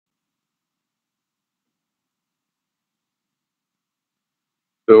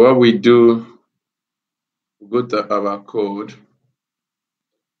So what we do, we go to our code.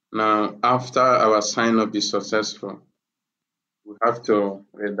 Now, after our sign up is successful, we have to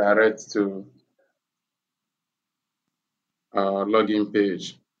redirect to our login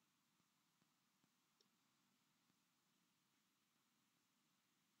page.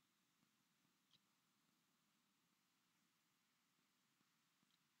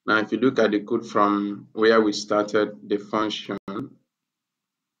 Now, if you look at the code from where we started the function,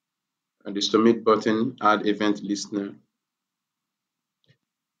 and the submit button, add event listener,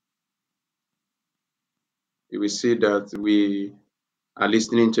 you will see that we are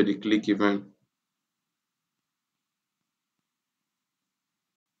listening to the click event.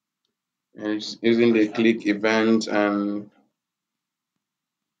 And it's using the click event, and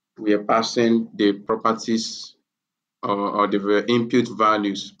we are passing the properties or the input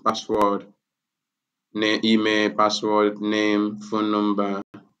values, password, email, password, name, phone number.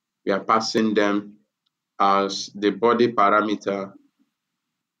 We are passing them as the body parameter.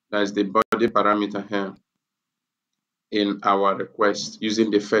 That's the body parameter here in our request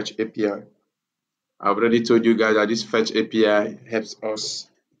using the fetch API. I've already told you guys that this fetch API helps us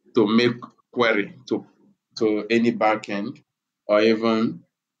to make query to any backend or even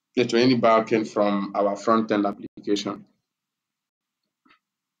to any backend from our front-end application.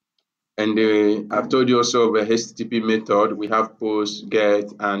 And I've told you also of a HTTP method. We have post,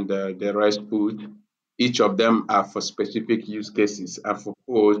 get, and the REST put. Each of them are for specific use cases. And for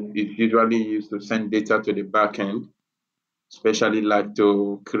post, it's usually used to send data to the backend, especially like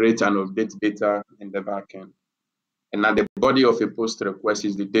to create and update data in the backend. And at the body of a post request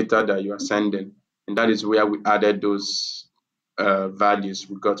is the data that you are sending. And that is where we added those values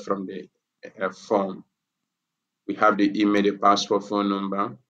we got from the form. We have the email, the password, phone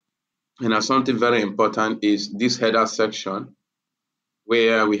number. And something very important is this header section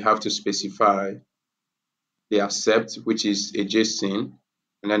where we have to specify the accept, which is a JSON,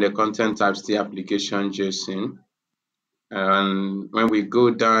 and then the content types, the application JSON. And when we go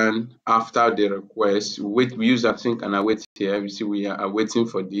down after the request, we use async and await here. We see we are waiting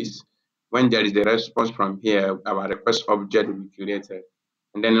for this. When there is the response from here, our request object will be created.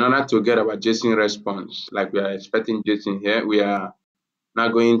 And then in order to get our JSON response, like we are expecting JSON here, we are now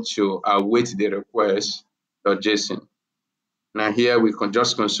going to await the request.json. Now here we can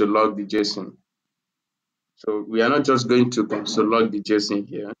just console log the JSON. So we are not just going to console log the JSON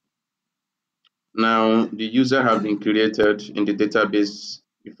here. Now the user have been created in the database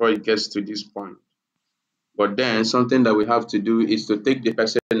before it gets to this point. But then something that we have to do is to take the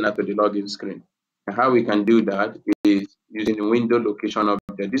person out to the login screen. And how we can do that is using the window location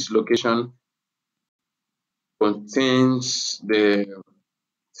object. This location contains the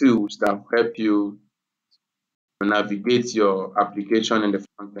tools that help you navigate your application in the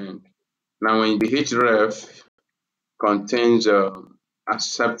front end. Now, when the href contains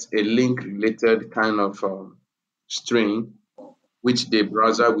accept a link related kind of string, which the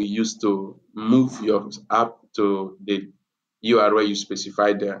browser will use to move your app to the URL you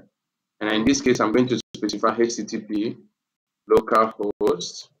specified there. And in this case, I'm going to specify HTTP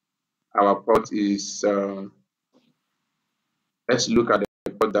localhost. Our port is, let's look at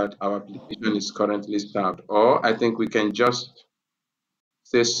the port that our application is currently served. Or I think we can just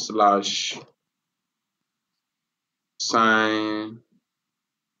say slash sign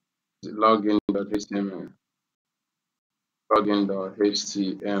login.html.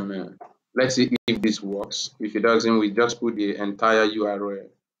 Login.html. Let's see if this works. If it doesn't, we just put the entire URL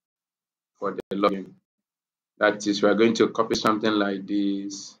for the login. That is, we are going to copy something like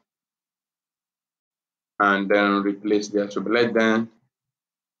this and then replace that. So let them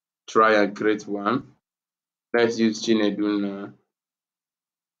try and create one. Let's use Chinedu now.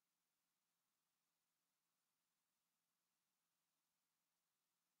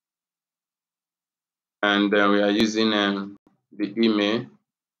 And then we are using the email.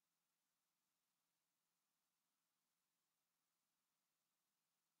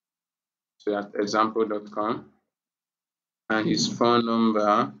 So at example.com, and his phone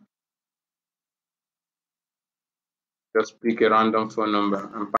number, just pick a random phone number,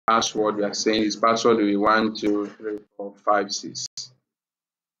 and password, we are saying his password will be 1, 2, 3, 4, 5, 6.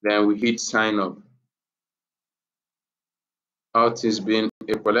 Then we hit sign up. All things being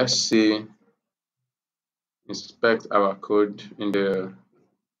equal, let's see, inspect our code in the,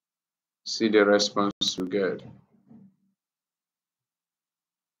 see the response we get.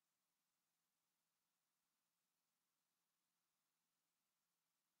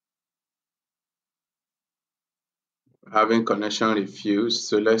 Having connection refused,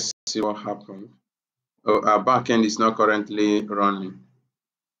 so let's see what happened. Oh, our backend is not currently running.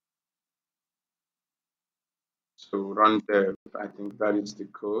 So run dev, I think that is the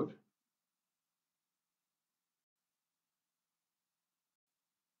code.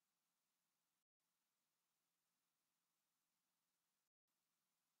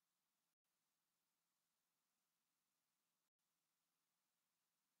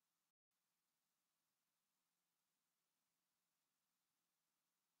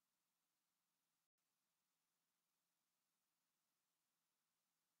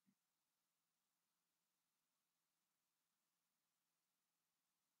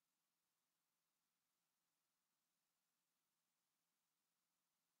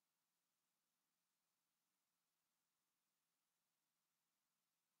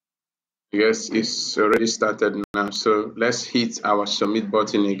 Yes, it's already started now. So let's hit our submit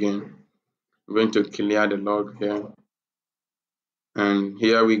button again. I'm going to clear the log here. And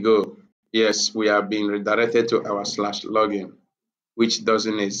here we go. Yes, we are being redirected to our /login, which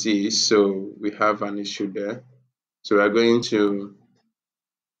doesn't exist. So we have an issue there. So we are going to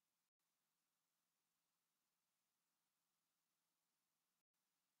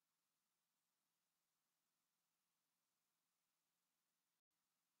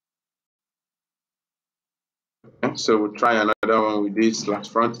so we'll try another one with this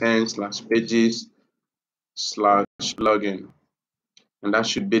 /frontend/pages /login. And that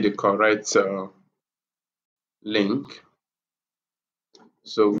should be the correct link.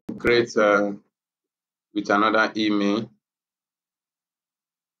 So we create with another email.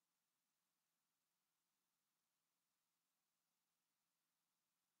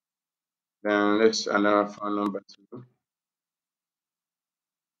 Then let's another phone number too.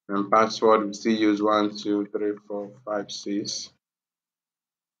 And password we still use 1, 2, 3, 4, 5, 6.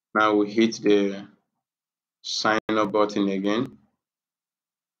 Now we hit the sign up button again.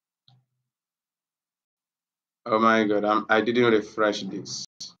 Oh my god, I didn't refresh this.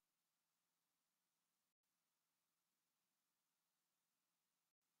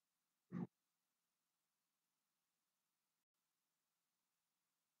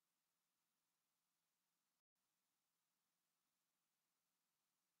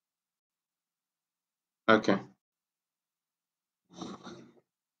 Okay.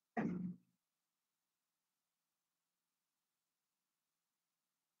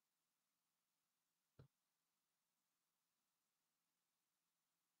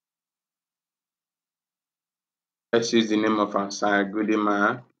 Let's use the name of our site, Goodi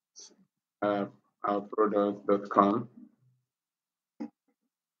Markt, our product.com.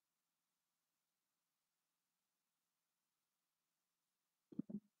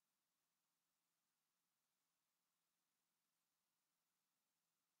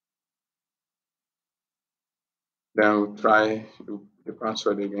 Then we'll try the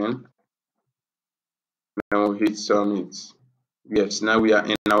password again. Then we'll hit submit. Yes, now we are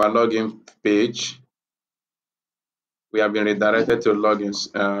in our login page. We have been redirected to login.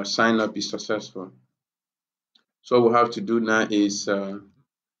 Sign up is successful. So what we have to do now is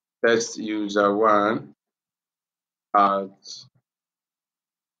test user 1 at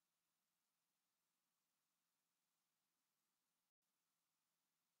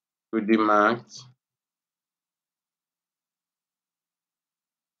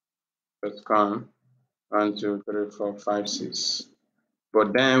goodimarkt.com 1, 2, 3, 4, 5, 6.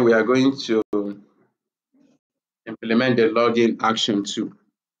 But then we are going to implement the login action too.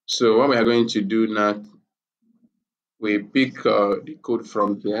 So what we are going to do now, we pick the code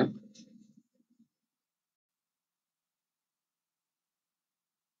from here.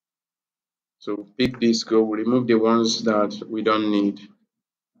 So pick this code, we remove the ones that we don't need.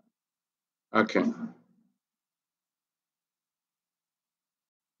 Okay.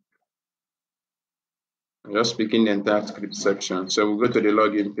 I'm just picking the entire script section. So we'll go to the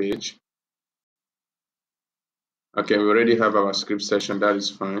login page. Okay, we already have our script section, that is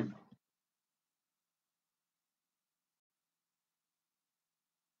fine.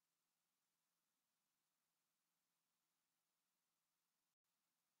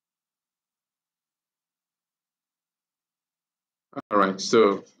 All right,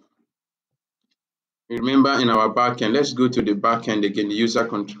 so remember in our backend, let's go to the backend again, the user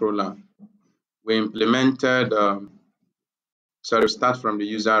controller. We implemented, sorry, start from the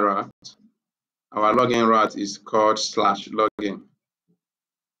user route. Our login route is called /login.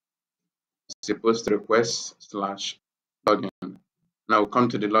 It's a post request /login. Now we'll come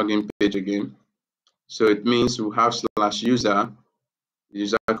to the login page again. So it means we have /user,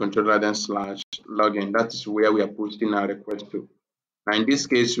 user controller, then /login. That is where we are posting our request to. Now in this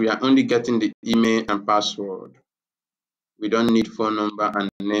case, we are only getting the email and password. We don't need phone number and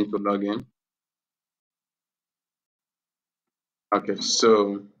name to log in. Okay,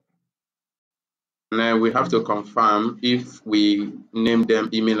 so And then we have to confirm if we name them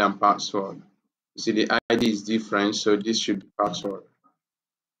email and password. You see, the ID is different, so this should be password.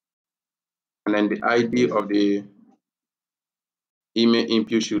 And then the ID of the email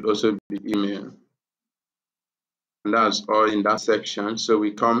input should also be email. And that's all in that section. So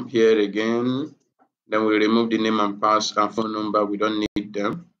we come here again, then we remove the name and pass and phone number. We don't need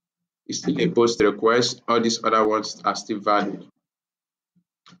them. It's still a post request. All these other ones are still valid.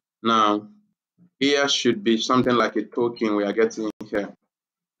 Now, here should be something like a token we are getting here.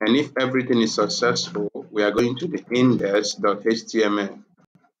 And if everything is successful, we are going to the index.html.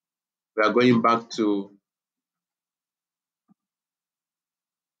 We are going back to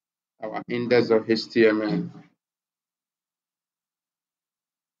our index.html.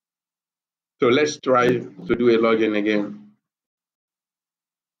 So let's try to do a login again.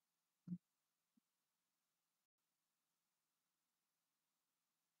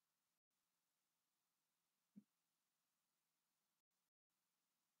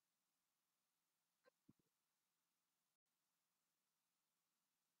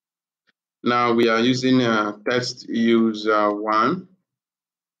 Now we are using test user 1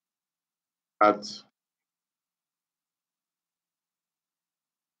 at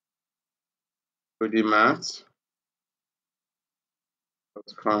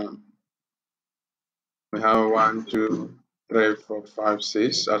goodymart.com. We have 1, 2, 3, 4, 5,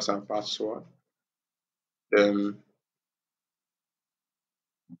 6 as our password. Then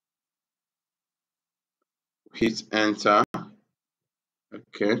hit enter.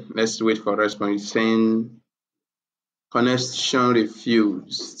 Okay, let's wait for response. It's saying connection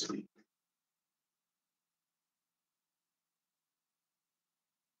refused.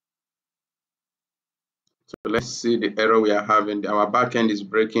 So let's see the error we are having. Our backend is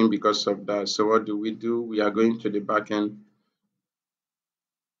breaking because of that. So what do? We are going to the backend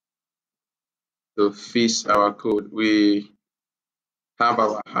to fix our code. We have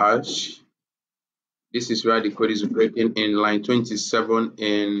our hash. This is where the code is breaking in line 27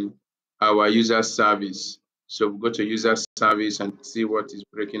 in our user service. So we go to user service and see what is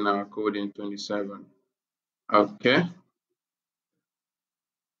breaking our code in 27. Okay.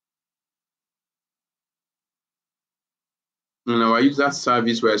 In our user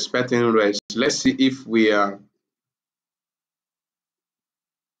service, we're expecting REST. Let's see if we are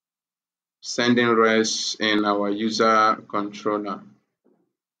sending REST in our user controller.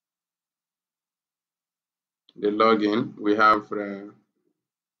 The login, we are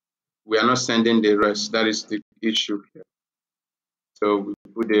not sending the REST. That is the issue here. So we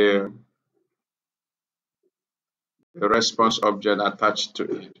put the response object attached to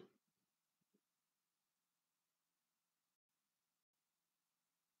it.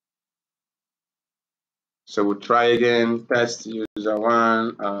 So we'll try again, test user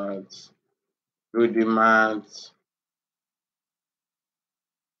 1 at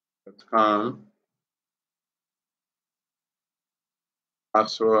goodymart.com,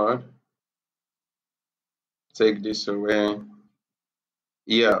 password, take this away.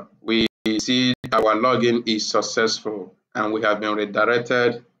 Yeah, we see our login is successful and we have been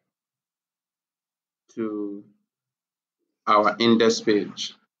redirected to our index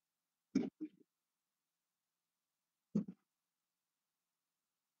page.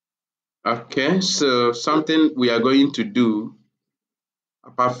 Okay, so something we are going to do,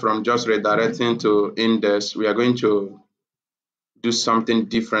 apart from just redirecting to index, we are going to do something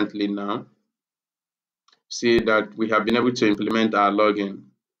differently now. See that we have been able to implement our login.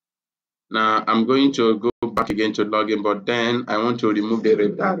 Now I'm going to go back again to login, but then I want to remove the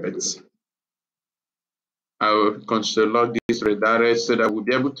redirects. I will console log this redirect so that we'll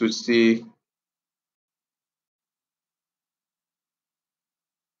be able to see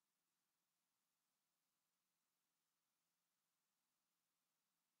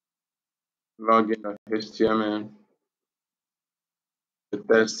login.html. The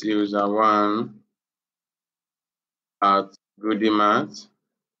test user 1 at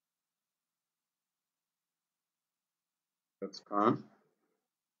goodymart.com.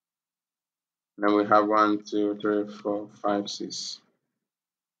 Then we have 1, 2, 3, 4, 5, 6.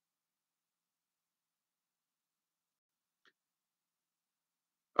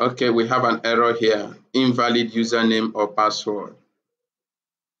 Okay, we have an error here, invalid username or password.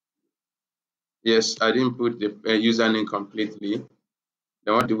 Yes, I didn't put the username completely.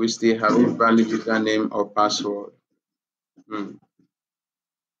 Then what do we still have? Invalid username or password.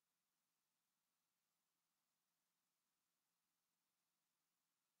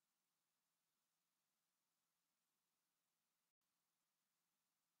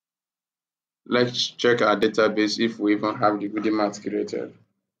 Let's check our database if we even have the Goodi Mart created.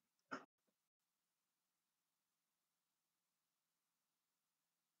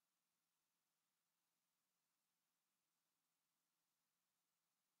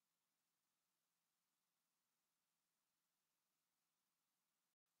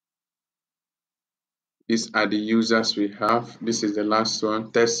 These are the users we have. This is the last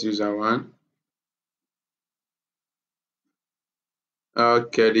one, test user one.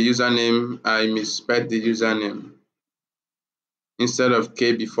 Okay, the username, I misspelled the username. Instead of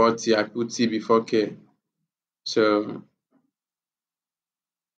K before T, I put T before K. So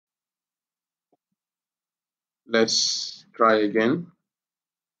let's try again.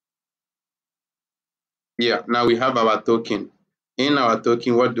 Yeah, now we have our token. In our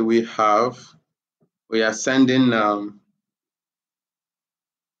token, what do we have? We are sending, we're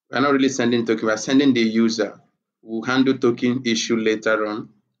not really sending token, we are sending the user. We'll handle token issue later on.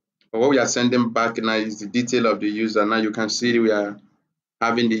 But what we are sending back now is the detail of the user. Now you can see we are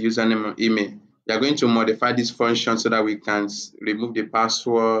having the username and email. We are going to modify this function so that we can remove the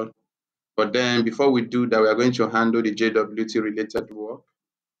password. But then before we do that, we are going to handle the JWT related work.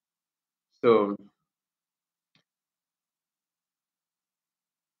 So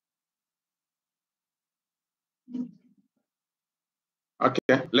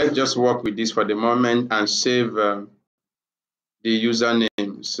okay, let's just work with this for the moment and save the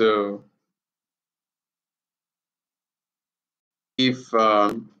username. So if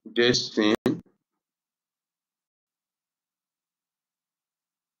Jason,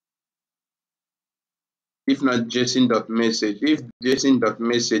 if not Jason.message, if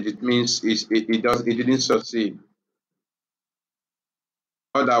Jason.message, it means it didn't succeed.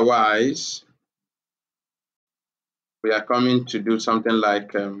 Otherwise, we are coming to do something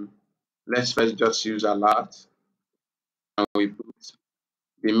like let's first just use alert, and we put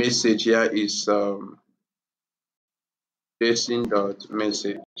the message here is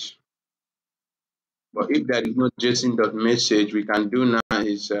Jason.message. But if there is no JSON.message, we can do now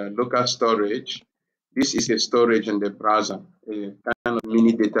is local storage. This is a storage in the browser, a kind of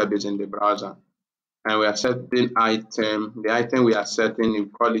mini database in the browser. And we are setting item. The item we are setting, we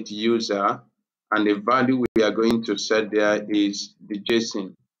call it user. And the value we are going to set there is the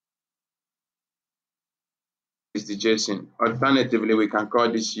JSON. Is the JSON. Alternatively, we can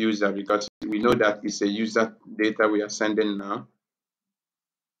call this user because we know that it's a user data we are sending now.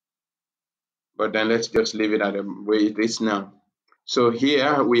 But then let's just leave it at the way it is now. So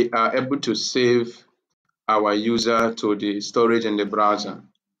here we are able to save our user to the storage in the browser.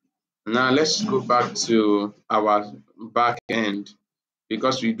 Now let's go back to our back end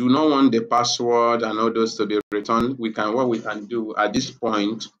because we do not want the password and all those to be returned. What we can do at this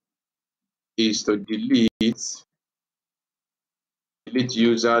point is to delete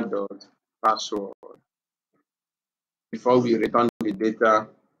user.password before we return the data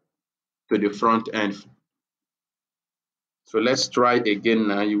to the front end. So let's try again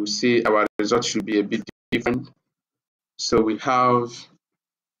now. You will see our result should be a bit different. So we have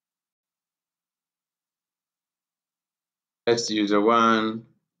test user one,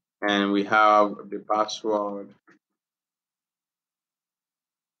 and we have the password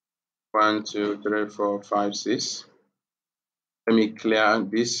 12345 6. Let me clear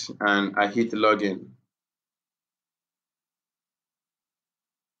this and I hit login.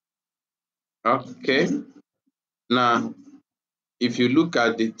 Okay. Now, if you look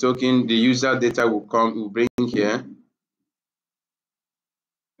at the token, the user data will bring here.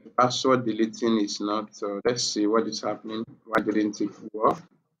 The password deleting is not. So let's see what is happening. Why didn't it work?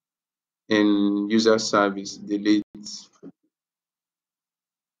 In user service, delete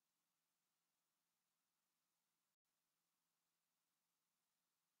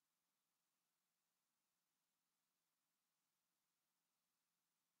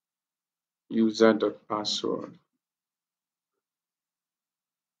user.password.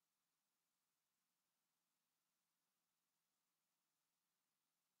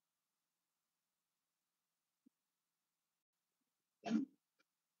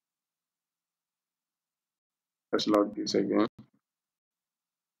 Let's log this again.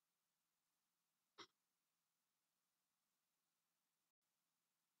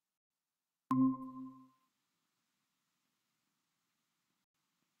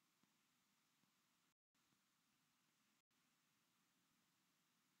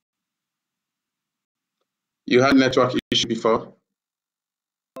 You had network issue before?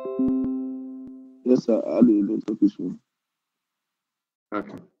 Yes, sir. I had a network issue.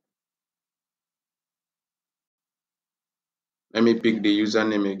 Okay. Let me pick the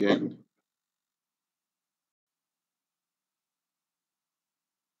username again.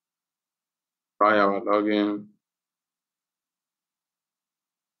 Try our login.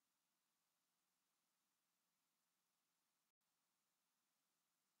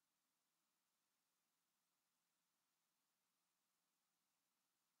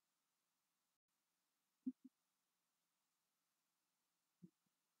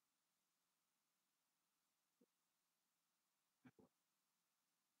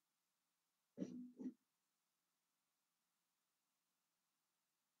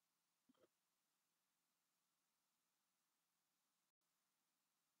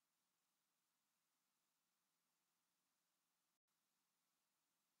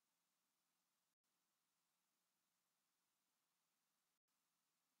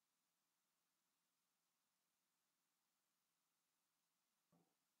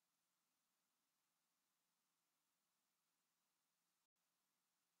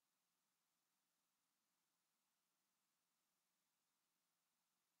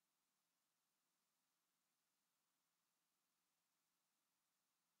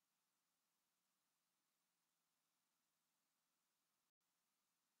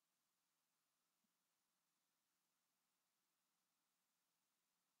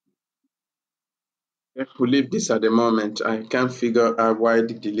 we'll leave this at the moment. I can't figure out why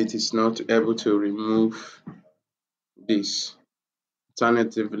the delete is not able to remove this.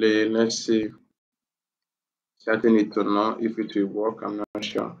 Alternatively, let's see, setting it to no, if it will work, I'm not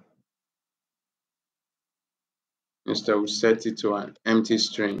sure. Instead, we'll set it to an empty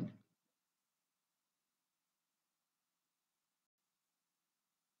string.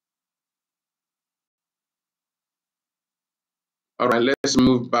 All right, let's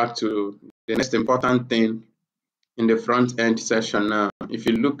move back to the next important thing in the front end section now. If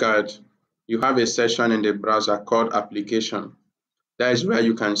you look at, you have a section in the browser called application. That is where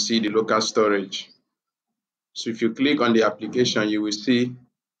you can see the local storage. So if you click on the application, you will see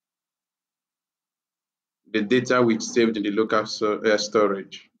the data we saved in the local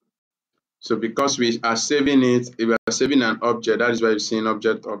storage. So because we are saving it, if we are saving an object, that is why you're seeing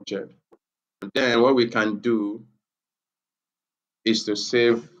object. Then what we can do is to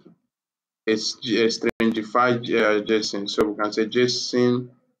save a stringified JSON. So we can say JSON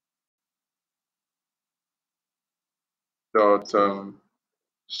dot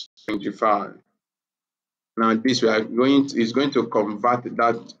stringify. Now this we are going to, is going to convert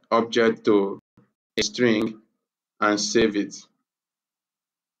that object to a string and save it.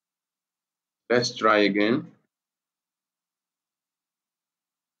 Let's try again.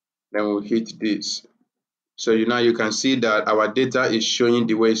 Then we'll hit this. So now you can see that our data is showing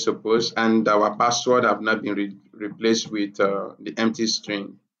the way it's supposed, and our password have not been replaced with the empty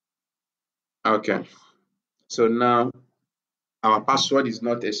string. Okay, so now our password is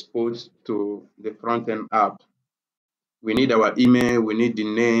not exposed to the front-end app. We need our email, we need the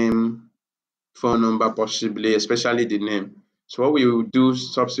name, phone number possibly, especially the name. So what we will do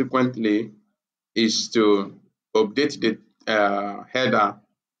subsequently is to update the header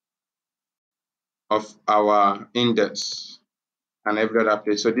of our index and every other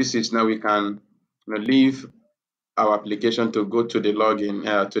place. So this is now we can leave our application to go to the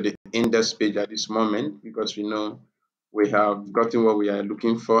login, to the index page at this moment, because we know we have gotten what we are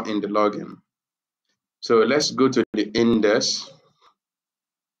looking for in the login. So let's go to the index.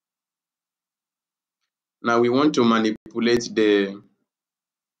 Now we want to manipulate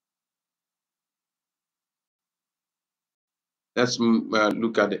let's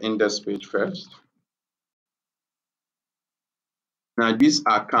look at the index page first. Now this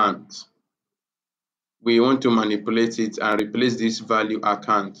account, we want to manipulate it and replace this value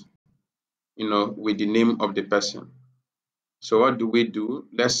account, with the name of the person. So what do we do?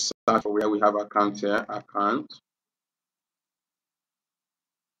 Let's start where we have account here, account.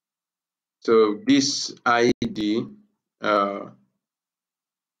 So this ID,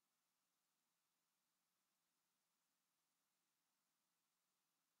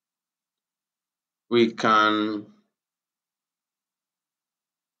 we can,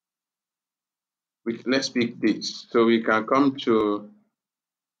 let's pick this. So we can come to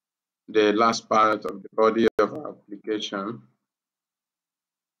the last part of the body of our application.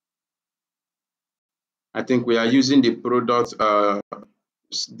 I think we are using the product, we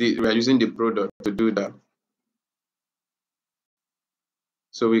are using the product to do that.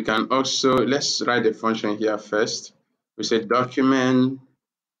 So we can also, let's write the function here first. We say document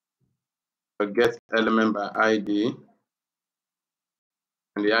get element by ID,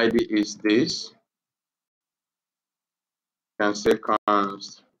 and the ID is this. You can say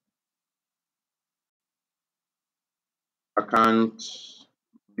const account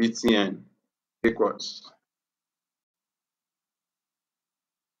btn equals.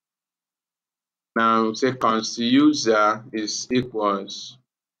 Now say const user is equals.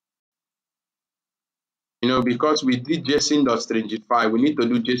 Because we did JSON.stringify, we need to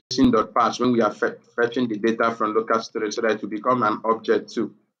do JSON.parse when we are fetching the data from local storage so that it will become an object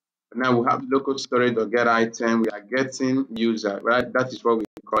too. Now we have local storage or get item, we are getting user, right? That is what we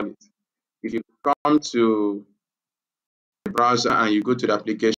call it. If you come to the browser and you go to the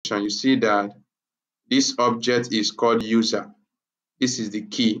application, you see that this object is called user. This is the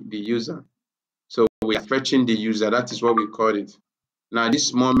key, the user. So we are fetching the user, that is what we call it. Now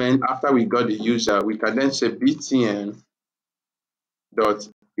this moment, after we got the user, we can then say btn dot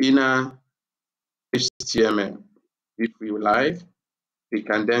inner HTML. If we like, we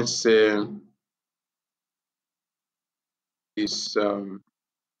can then say is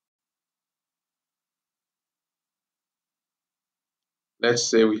let's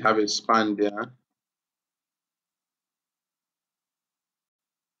say we have a span there,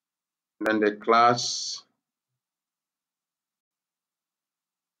 and then the class,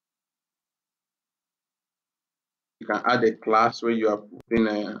 you can add a class where you are putting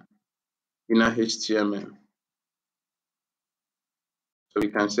a inner HTML. So we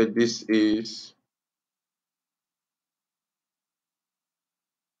can say this is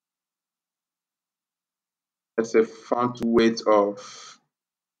let's say font weight of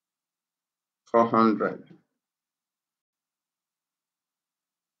 400.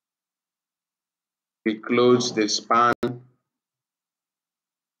 We close the span.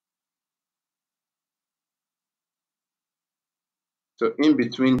 So in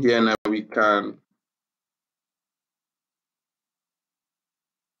between here now we can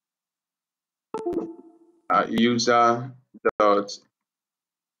user dot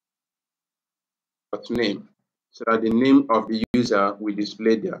name, so that the name of the user will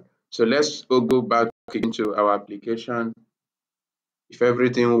display there. So let's go back into our application. If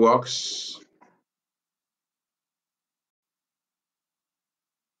everything works,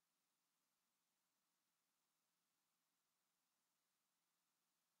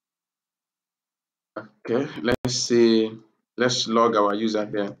 okay, let's see. Let's log our user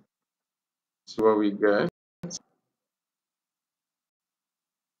here. See what we get.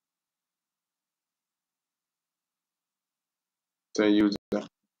 So user.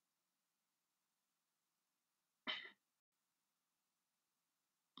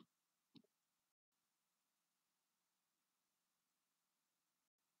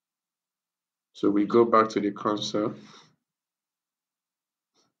 So we go back to the console.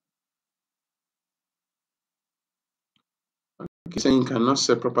 Okay, saying cannot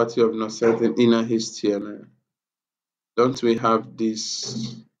set property of not certain inner HTML. Don't we have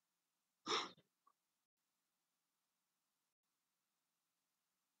this?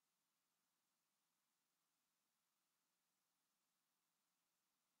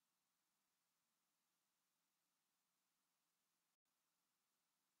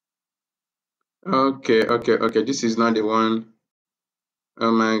 Okay. This is not the one.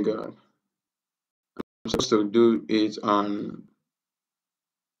 Oh my God. I'm supposed to do it on.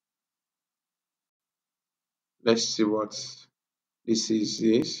 Let's see what this is.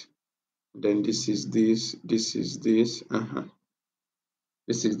 This. Then this is this. This is this.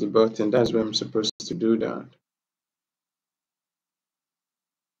 This is the button. That's where I'm supposed to do that.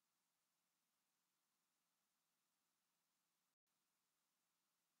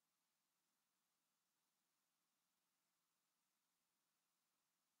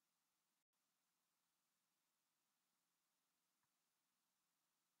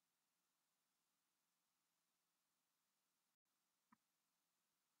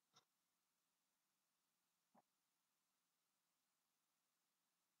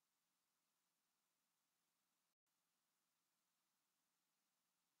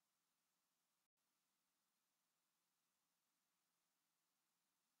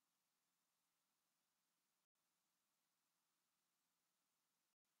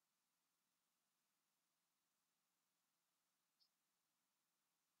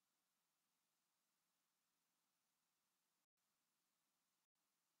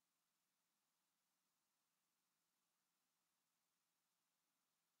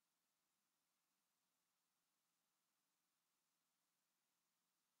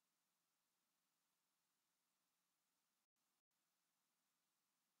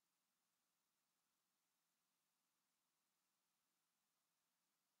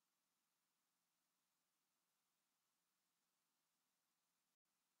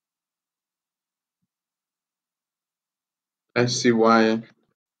 Let's see why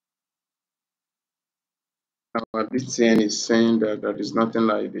our BTN is saying that there is nothing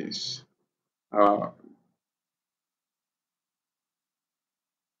like this. Uh,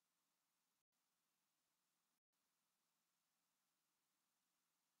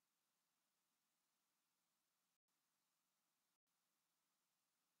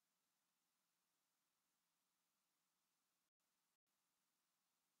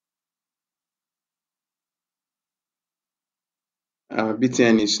 our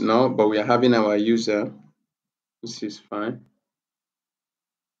BTN is no, but we are having our user. This is fine.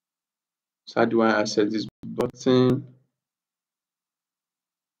 So how do I access this button?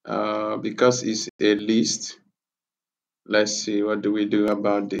 Because it's a list. Let's see, what do we do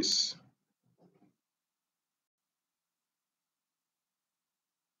about this?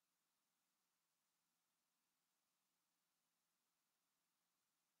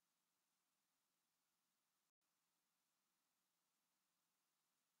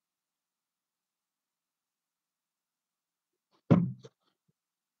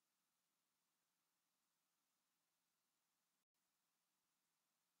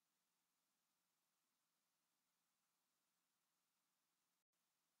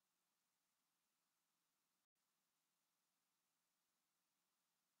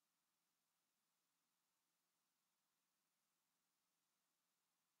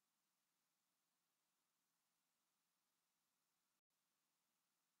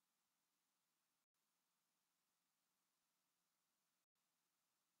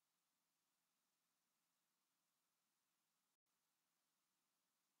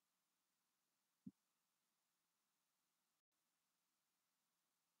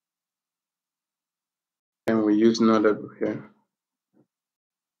 we use nullable here.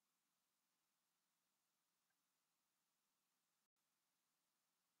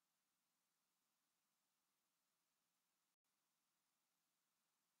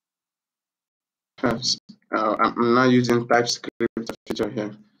 I'm not using TypeScript feature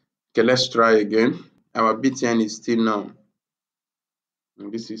here. Okay, let's try again. Our btn is still none.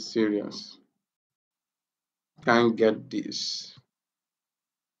 And this is serious. Can't get this.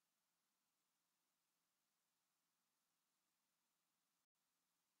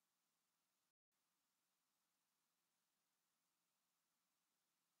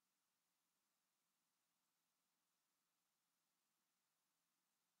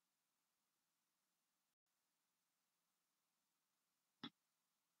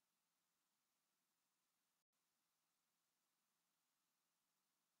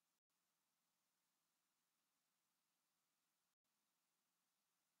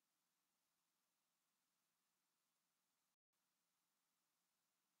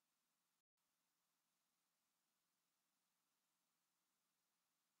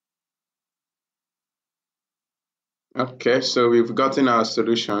 Okay, so we've gotten our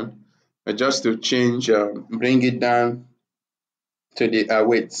solution. Just to change, bring it down to the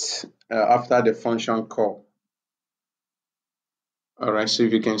await after the function call. All right, so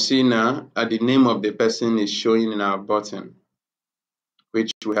if you can see now, the name of the person is showing in our button,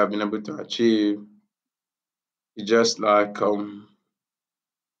 which we have been able to achieve. It's just like when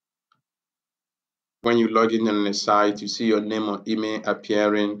you log in on a site, you see your name or email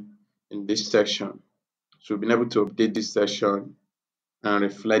appearing in this section. So we've been able to update this section and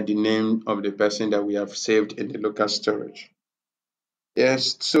reflect the name of the person that we have saved in the local storage.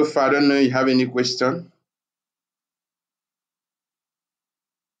 Yes, so far, I don't know if you have any question.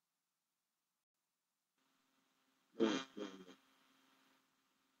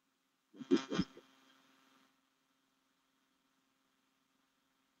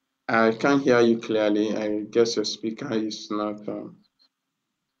 I can't hear you clearly. I guess your speaker is not.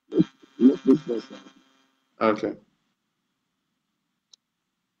 Let's discuss that. Okay.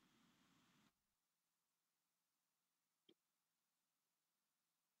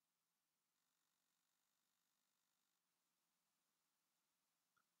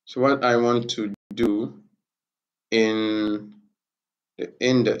 So what I want to do in the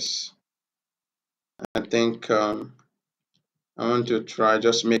index, I think I want to try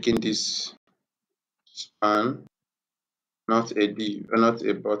just making this span, not a div, not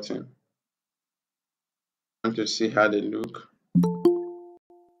a button. I want to see how they look.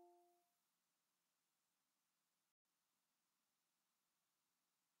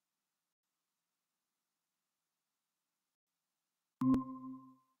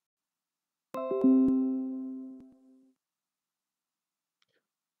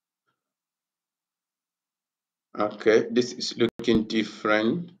 Okay, this is looking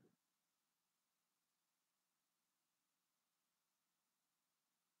different.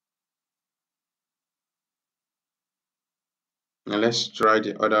 Now let's try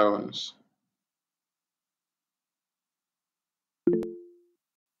the other ones.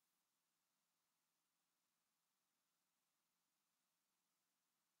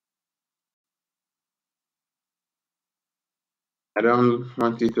 I don't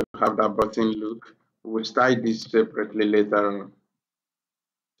want it to have that button look. We'll style this separately later on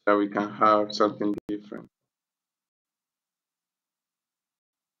so we can have something different.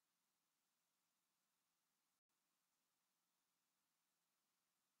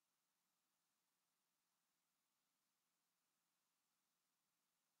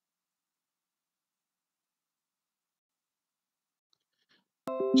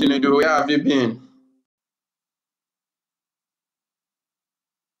 Chinedu, where have you been?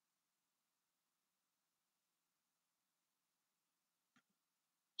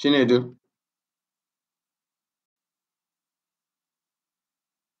 Chinedu.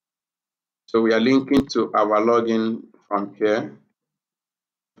 So we are linking to our login from here,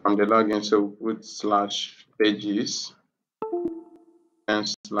 from the login. So put slash pages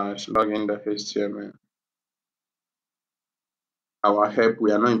and slash login.html. Our help,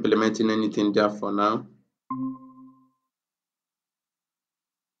 we are not implementing anything there for now.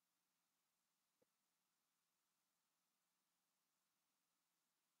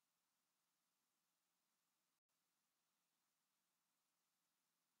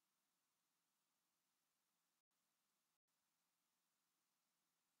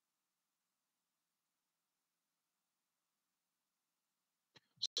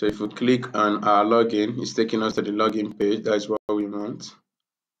 So if we click on our login, it's taking us to the login page. That's what we want.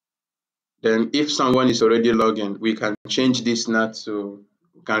 Then if someone is already logged in, we can change this now to,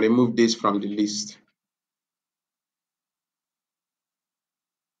 we can remove this from the list.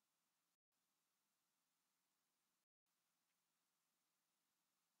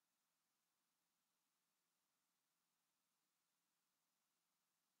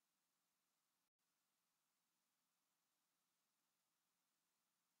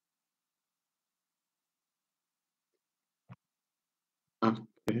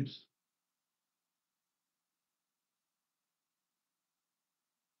 Okay.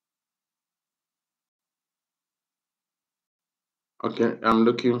 Okay, I'm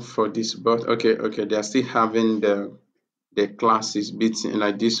looking for this, but okay, they are still having the classes beating,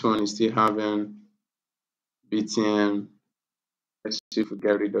 like this one is still having BTN. Let's see if we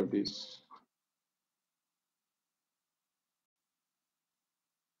get rid of this.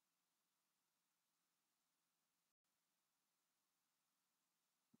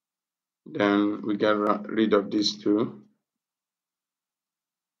 Then we get rid of this too.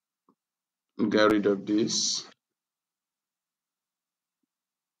 We get rid of this.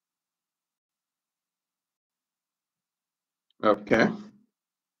 Okay.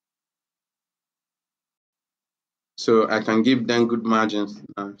 So I can give them good margins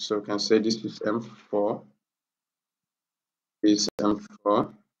now. So I can say this is M4, this is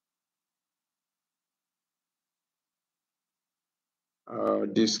M4.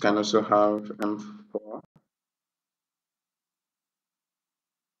 This can also have M4.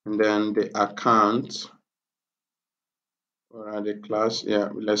 And then the account or the class, yeah,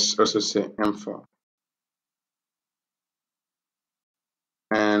 let's also say M4.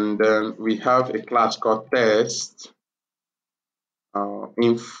 And then we have a class called test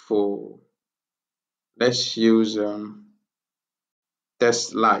info. Let's use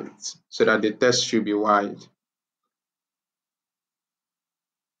test light so that the test should be wide,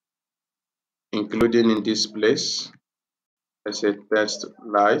 including in this place. Let's say test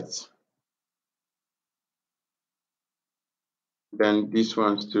light. Then this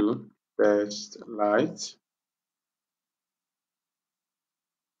one too, test light.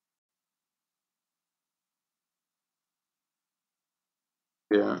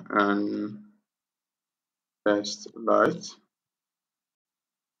 Yeah, and test light.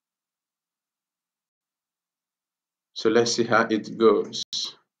 So let's see how it goes.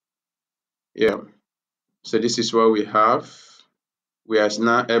 Yeah. So this is what we have. We have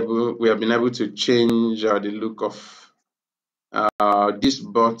been able to change the look of this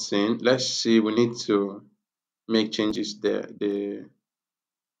button. Let's see, we need to make changes there. The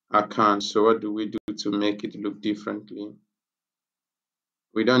account. So what do we do to make it look differently?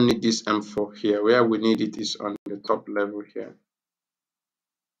 We don't need this M4 here. Where we need it is on the top level here.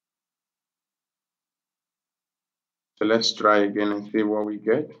 So let's try again and see what we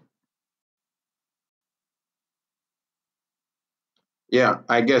get. Yeah,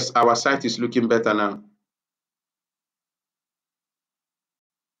 I guess our site is looking better now.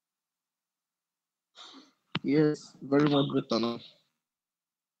 Yes, very much better now.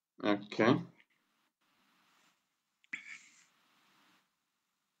 Okay.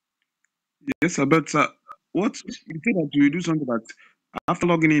 Yes, sir, but what you said that you will do something that after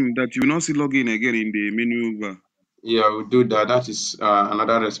logging in that you will not see login again in the menu bar. Yeah, we'll do that. That is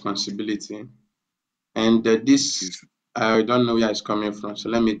another responsibility. And Okay, this, sir. I don't know where it's coming from. So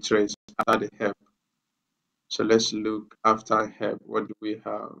let me trace after the help. So let's look after help. What do we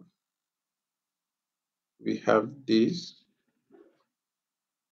have? We have this.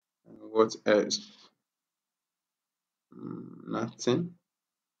 What else? Nothing.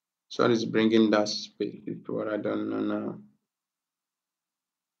 So what is bringing that space? It's what I don't know now.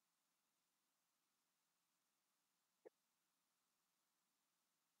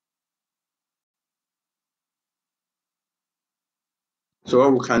 So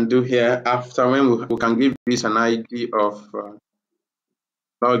what we can do here after when we can give this an ID of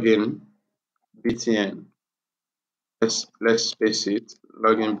login BTN. Let's space it,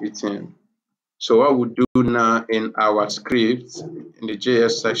 login BTN. So what we do now in our script in the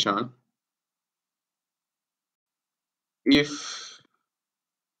JS section, if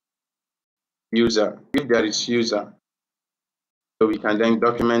there is user, so we can then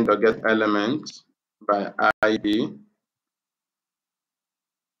document or get element by ID.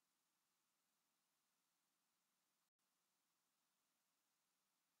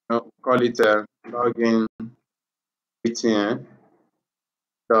 Call it login BTN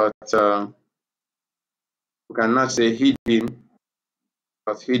dot we can now say hidden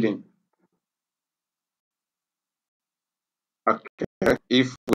dot hidden. Okay,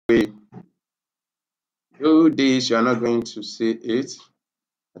 if we do this, you are not going to see it.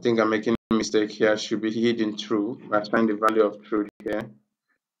 I think I'm making a mistake here. Should be hidden true. I find the value of true here.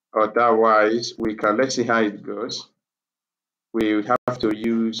 Otherwise, we can, let's see how it goes. We have to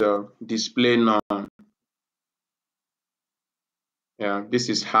use display none. Yeah, this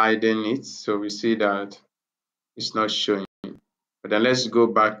is hiding it. So we see that it's not showing. But then let's go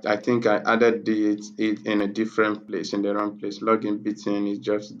back. I think I added it in a different place, in the wrong place. Login BTN is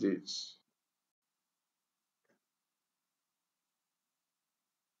just this.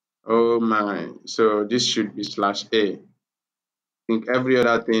 Oh my, so this should be /A. I think every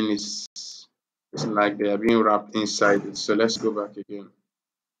other thing is like they are being wrapped inside it. So let's go back again.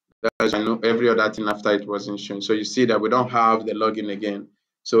 That's, I know every other thing after it wasn't shown. So you see that we don't have the login again.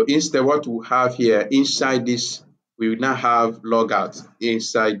 So instead, what we have here inside this, we will now have logout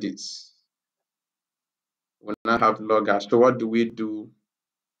inside this. We now have logout. So what do?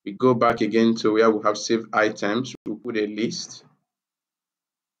 We go back again to where we have saved items. We put a list,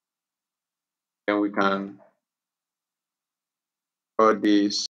 and we can call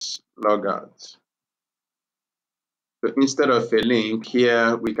this logout. So instead of a link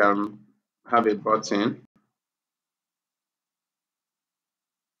here, we can have a button.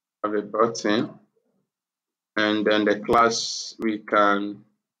 And then the class we can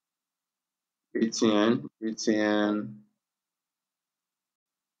btn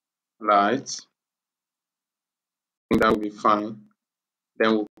light. I think that will be fine.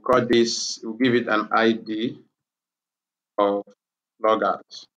 Then we'll call this, we'll give it an ID of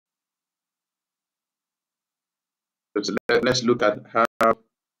logout. So let's look at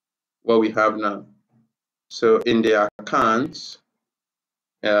what we have now. So in the account,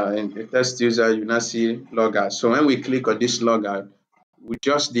 in the test user, you now see logout. So when we click on this logout,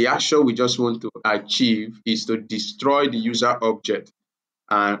 the action we just want to achieve is to destroy the user object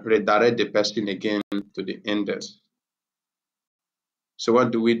and redirect the person again to the index. So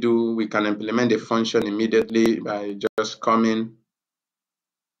what do? We can implement the function immediately by just coming.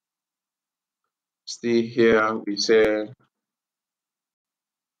 Still here, we say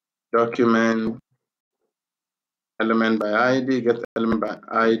document element by ID, get element by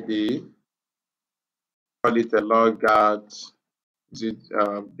ID, call it a logout, is it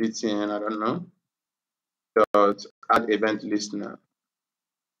btn, I don't know, dot add event listener.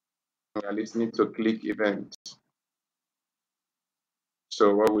 We are listening to click event.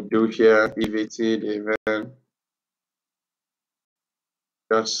 So what we do here, evt the event,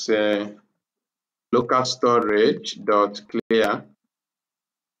 just say localStorage dot clear.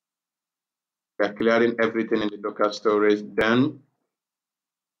 We are clearing everything in the local storage. Then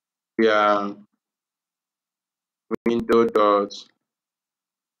we are window dot,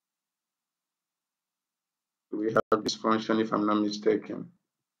 we have this function if I'm not mistaken,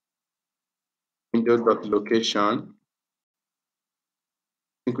 window dot location.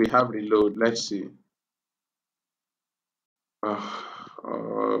 I think we have reload. Let's see.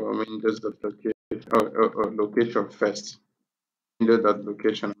 Windows dot location. Location first. Window dot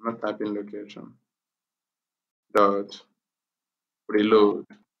location. I'm not typing location. Dot reload.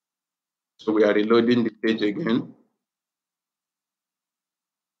 So we are reloading the page again.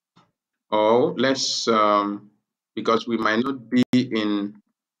 Or let's because we might not be in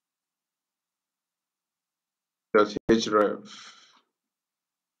 .href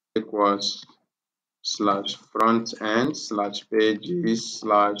equals slash front end slash pages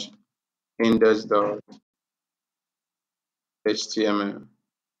slash index dot html.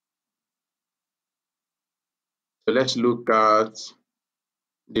 So let's look at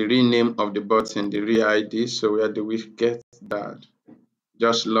the rename of the button, the re-ID. So where do we get that?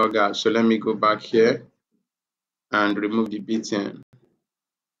 Just log out. So let me go back here and remove the btn.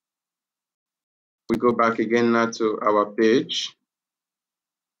 We go back again now to our page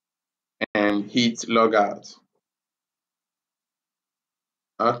and hit logout.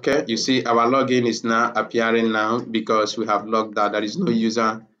 Okay, you see our login is now appearing now because we have logged out. There is no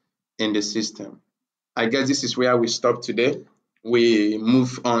user in the system. I guess this is where we stop today. We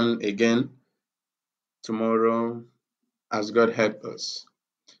move on again tomorrow as God help us.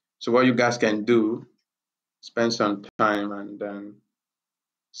 So what you guys can do, spend some time and then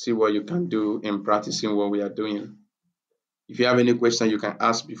see what you can do in practicing what we are doing. If you have any question, you can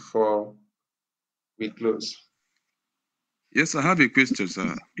ask before we close. Yes, I have a question,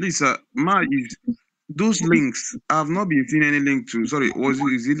 sir. Please, sir, is those links, I've not been seeing any link to, sorry,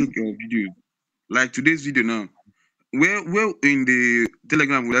 is it link or video? Like today's video now. Where in the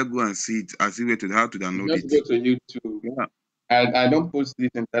Telegram will I go and see it? I see how to download Just it. go to YouTube. Yeah. I don't post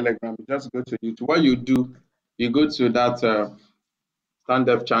this in Telegram. Just go to YouTube. What you do, you go to that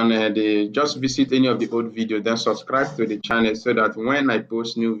stand-up channel. They just visit any of the old videos, then subscribe to the channel so that when I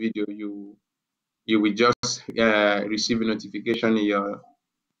post new video, you will just receive a notification in your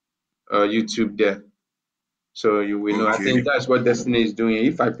YouTube there. So you will know. I Okay. think that's what Destiny is doing.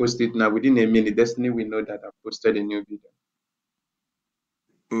 If I post it now, within a minute, Destiny will know that I posted a new video.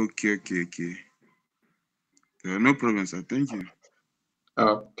 Okay. No problem, sir. Thank you.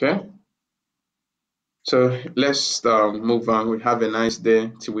 Okay. So let's move on. We have a nice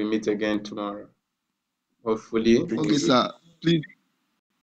day till we meet again tomorrow. Hopefully. Thank Okay, you, sir. sir. Please